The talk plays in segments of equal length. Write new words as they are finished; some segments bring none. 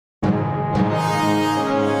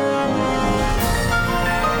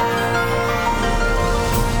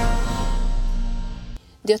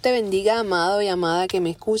Dios te bendiga, amado y amada que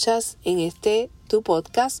me escuchas en tu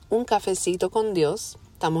podcast, Un Cafecito con Dios.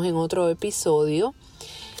 Estamos en otro episodio.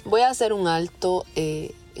 Voy a hacer un alto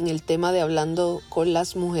en el tema de hablando con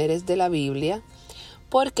las mujeres de la Biblia,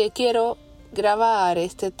 porque quiero grabar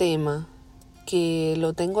este tema que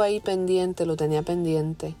lo tengo ahí pendiente, lo tenía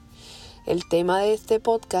pendiente. El tema de este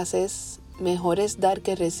podcast es Mejor es dar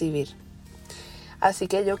que recibir. Así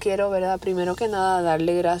que yo quiero, primero que nada,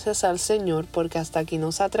 darle gracias al Señor porque hasta aquí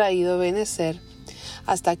nos ha traído benecer,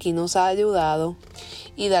 hasta aquí nos ha ayudado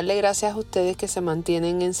y darle gracias a ustedes que se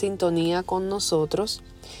mantienen en sintonía con nosotros.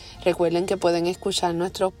 Recuerden que pueden escuchar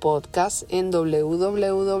nuestros podcasts en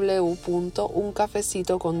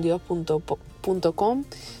www.uncafecitocondios.com.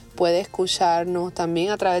 Puede escucharnos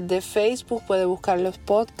también a través de Facebook, puede buscar los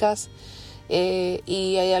podcasts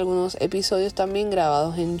y hay algunos episodios también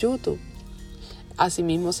grabados en YouTube.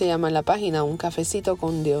 Asimismo se llama la página Un Cafecito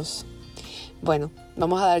con Dios. Bueno,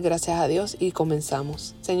 vamos a dar gracias a Dios y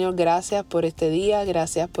comenzamos. Señor, gracias por este día,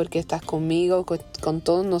 gracias porque estás conmigo, con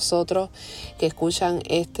todos nosotros que escuchan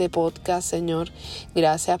este podcast, Señor.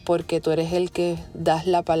 Gracias porque tú eres el que das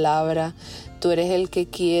la palabra, tú eres el que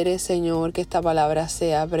quiere, Señor, que esta palabra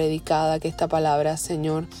sea predicada, que esta palabra,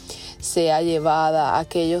 Señor, sea llevada a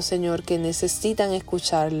aquellos, Señor, que necesitan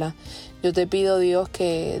escucharla. Yo te pido, Dios,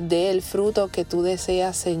 que dé el fruto que tú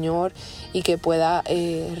deseas, Señor, y que pueda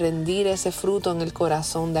rendir ese fruto en el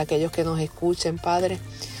corazón de aquellos que nos escuchen, Padre,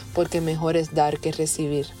 porque mejor es dar que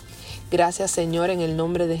recibir. Gracias, Señor, en el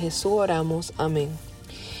nombre de Jesús oramos. Amén.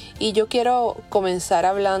 Y yo quiero comenzar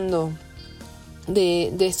hablando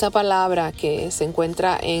de esta palabra que se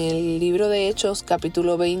encuentra en el libro de Hechos,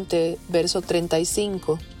 capítulo 20, verso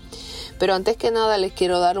 35. Pero antes que nada les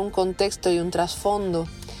quiero dar un contexto y un trasfondo.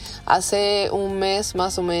 Hace un mes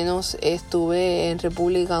más o menos estuve en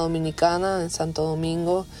República Dominicana, en Santo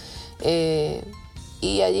Domingo,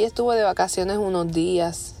 y allí estuve de vacaciones unos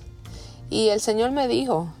días. Y el Señor me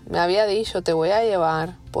había dicho, te voy a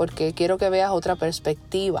llevar porque quiero que veas otra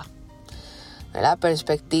perspectiva. La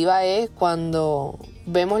perspectiva es cuando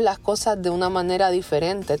vemos las cosas de una manera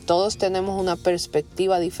diferente. Todos tenemos una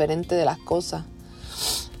perspectiva diferente de las cosas.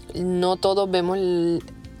 No todos vemos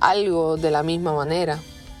algo de la misma manera,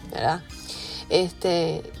 ¿verdad?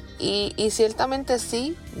 Y ciertamente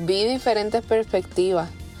sí, vi diferentes perspectivas.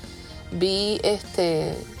 Vi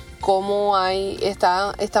cómo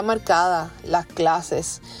está marcada las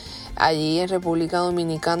clases allí en República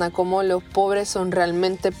Dominicana, cómo los pobres son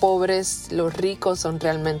realmente pobres, los ricos son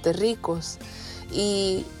realmente ricos.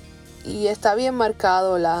 Y está bien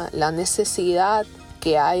marcado la necesidad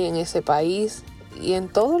que hay en ese país y en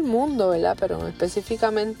todo el mundo, ¿verdad? Pero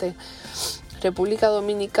específicamente República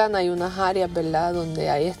Dominicana hay unas áreas, ¿verdad?, donde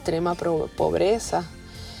hay extrema pobreza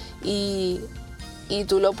y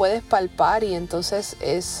tú lo puedes palpar y entonces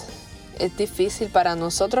es difícil para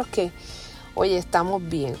nosotros que, oye, estamos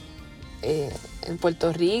bien en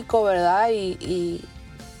Puerto Rico, ¿verdad? Y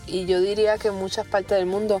yo diría que en muchas partes del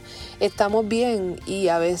mundo estamos bien y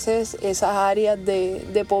a veces esas áreas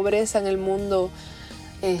de pobreza en el mundo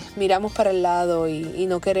miramos para el lado y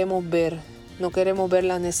no queremos ver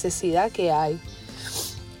la necesidad que hay.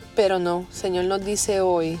 Pero no, Señor nos dice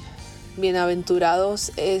hoy,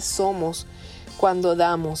 bienaventurados somos cuando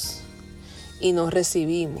damos y nos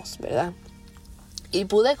recibimos, ¿verdad? Y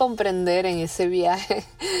pude comprender en ese viaje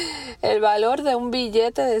el valor de un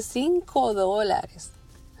billete de $5.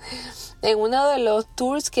 En uno de los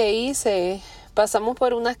tours que hice, pasamos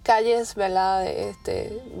por unas calles, ¿verdad?,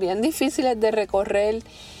 bien difíciles de recorrer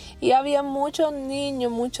y había muchos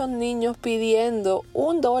niños pidiendo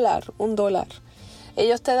 $1.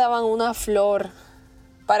 Ellos te daban una flor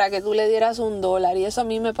para que tú le dieras $1 y eso a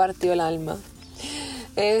mí me partió el alma.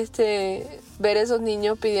 Ver esos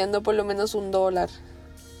niños pidiendo por lo menos $1.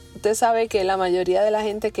 Usted sabe que la mayoría de la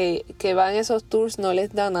gente que va en esos tours no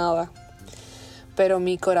les da nada, pero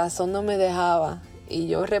mi corazón no me dejaba. Y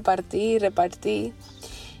yo repartí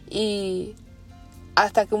y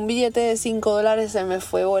hasta que un billete de $5 se me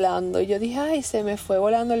fue volando. Y yo dije, ay, se me fue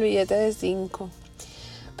volando el billete de 5.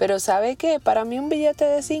 Pero ¿sabe qué? Para mí un billete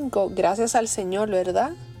de 5, gracias al Señor,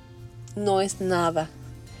 ¿verdad?, no es nada.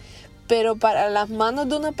 Pero para las manos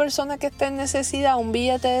de una persona que está en necesidad, un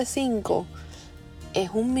billete de 5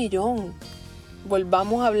 es 1,000,000.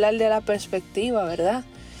 Volvamos a hablar de la perspectiva, ¿verdad?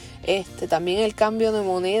 También el cambio de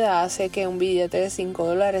moneda hace que un billete de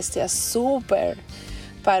 $5 sea súper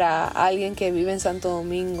para alguien que vive en Santo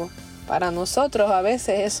Domingo. Para nosotros a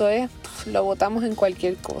veces eso lo botamos en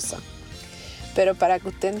cualquier cosa. Pero para que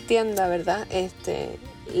usted entienda, ¿verdad?,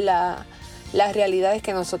 las realidades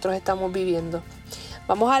que nosotros estamos viviendo.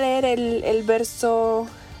 Vamos a leer el verso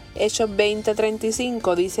Hechos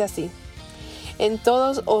 20:35 dice así: en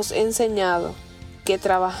todos os he enseñado que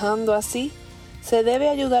trabajando así se debe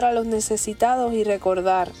ayudar a los necesitados y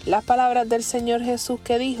recordar las palabras del Señor Jesús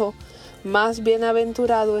que dijo: más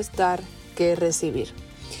bienaventurado es dar que recibir.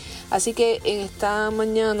 Así que en esta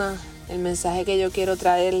mañana el mensaje que yo quiero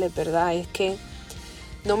traerles, ¿verdad?, es que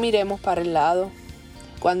no miremos para el lado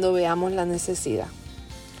cuando veamos la necesidad.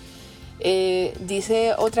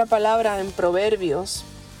 Dice otra palabra en Proverbios,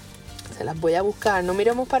 se las voy a buscar: no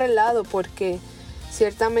miremos para el lado, porque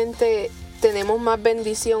ciertamente tenemos más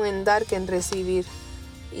bendición en dar que en recibir.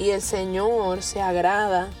 Y el Señor se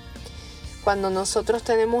agrada cuando nosotros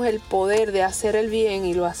tenemos el poder de hacer el bien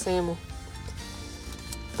y lo hacemos.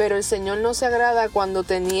 Pero el Señor no se agrada cuando,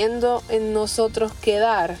 teniendo en nosotros que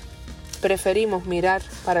dar, preferimos mirar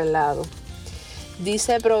para el lado.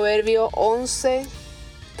 Dice Proverbio 11,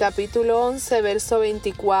 capítulo 11, verso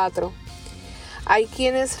 24. Hay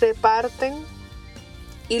quienes reparten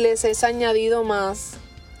y les es añadido más,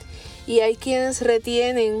 y hay quienes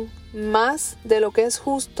retienen más de lo que es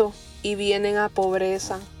justo y vienen a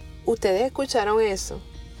pobreza. ¿Ustedes escucharon eso?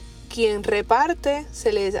 Quien reparte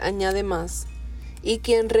se les añade más, y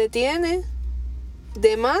quien retiene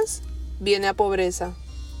de más viene a pobreza.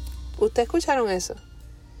 ¿Ustedes escucharon eso?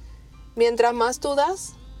 Mientras más tú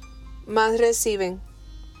das, más reciben.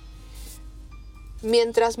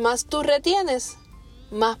 Mientras más tú retienes,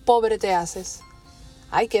 más pobre te haces.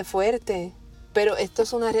 ¡Ay, qué fuerte! Pero esto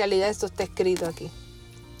es una realidad, esto está escrito aquí.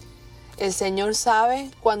 El Señor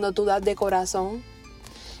sabe cuando tú das de corazón.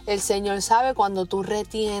 El Señor sabe cuando tú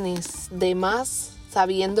retienes de más,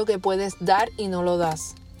 sabiendo que puedes dar y no lo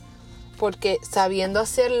das. Porque sabiendo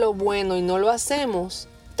hacer lo bueno y no lo hacemos,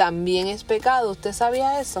 también es pecado. ¿Usted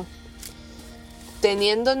sabía eso?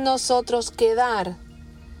 Teniendo en nosotros que dar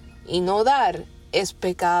y no dar es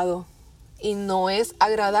pecado y no es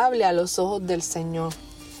agradable a los ojos del Señor.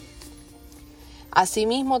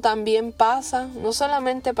 Asimismo también pasa, no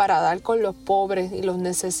solamente para dar con los pobres y los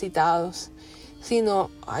necesitados, sino,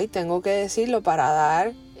 tengo que decirlo, para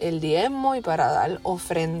dar el diezmo y para dar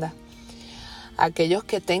ofrenda. Aquellos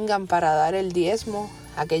que tengan para dar el diezmo,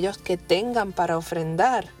 aquellos que tengan para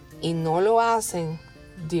ofrendar y no lo hacen,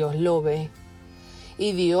 Dios lo ve.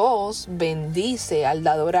 Y Dios bendice al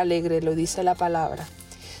dador alegre, lo dice la palabra.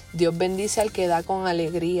 Dios bendice al que da con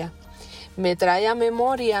alegría. Me trae a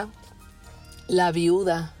memoria la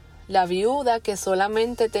viuda que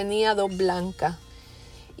solamente tenía 2 blancas.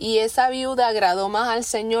 Y esa viuda agradó más al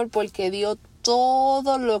Señor porque dio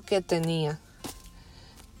todo lo que tenía.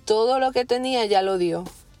 Todo lo que tenía ya lo dio.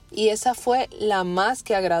 Y esa fue la más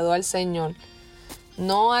que agradó al Señor.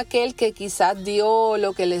 No aquel que quizás dio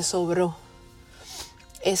lo que le sobró.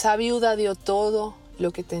 Esa viuda dio todo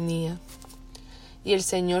lo que tenía. Y el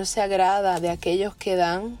Señor se agrada de aquellos que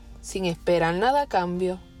dan sin esperar nada a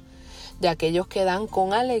cambio, de aquellos que dan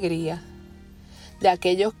con alegría, de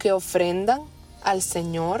aquellos que ofrendan al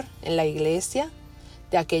Señor en la iglesia,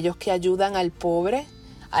 de aquellos que ayudan al pobre,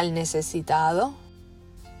 al necesitado.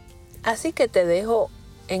 Así que te dejo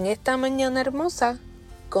en esta mañana hermosa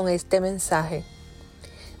con este mensaje.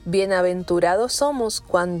 Bienaventurados somos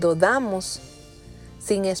cuando damos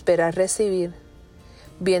sin esperar recibir.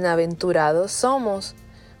 Bienaventurados somos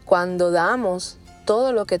cuando damos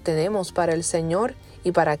todo lo que tenemos para el Señor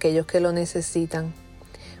y para aquellos que lo necesitan.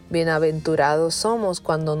 Bienaventurados somos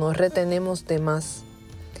cuando no retenemos de más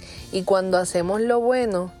y cuando hacemos lo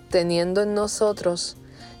bueno teniendo en nosotros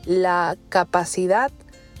la capacidad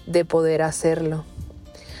de poder hacerlo.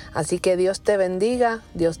 Así que Dios te bendiga,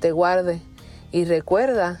 Dios te guarde y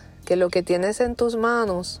recuerda que lo que tienes en tus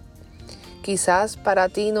manos quizás para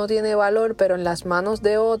ti no tiene valor, pero en las manos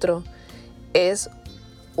de otro es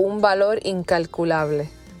un valor incalculable.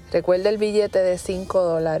 Recuerda el billete de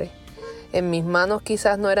 $5. En mis manos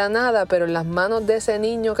quizás no era nada, pero en las manos de ese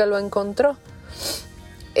niño que lo encontró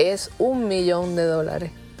es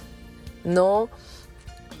 $1,000,000. No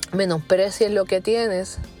menosprecies lo que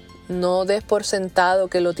tienes, no des por sentado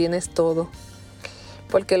que lo tienes todo,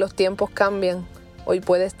 porque los tiempos cambian. Hoy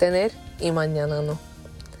puedes tener y mañana no.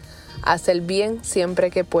 Haz el bien siempre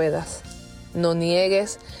que puedas. No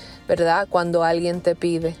niegues, ¿verdad?, cuando alguien te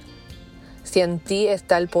pide. Si en ti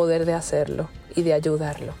está el poder de hacerlo y de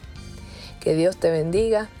ayudarlo. Que Dios te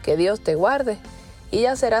bendiga, que Dios te guarde. Y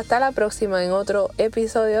ya será hasta la próxima en otro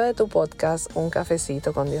episodio de tu podcast, Un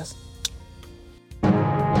Cafecito con Dios.